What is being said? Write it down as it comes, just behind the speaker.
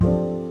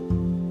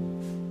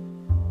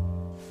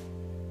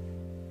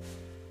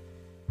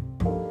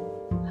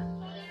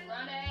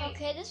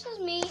this was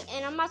me,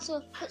 and I'm about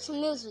to put some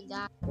music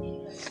down.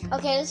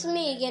 Okay, this is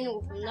me again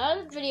with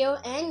another video,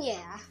 and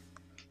yeah,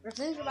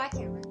 represented by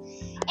camera.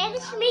 And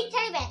this is me,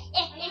 Teddy Bear,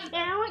 and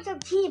I want some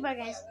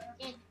cheeseburgers.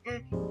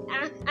 And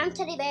I'm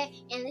Teddy Bear,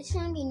 and this is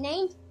gonna be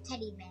named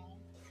Teddy Bear.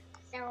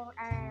 So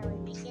we're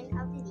making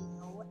a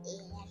video,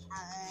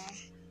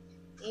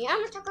 and I'm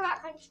gonna talk about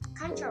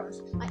controllers.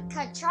 Like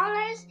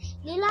controllers,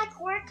 they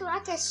work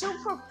like a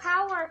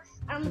superpower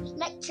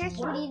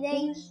electricity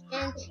thing,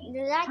 and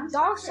that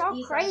goes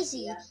so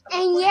crazy.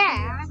 And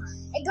yeah,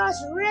 it goes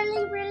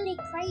really, really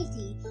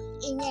crazy.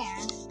 And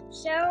yeah,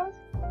 so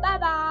bye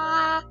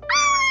bye.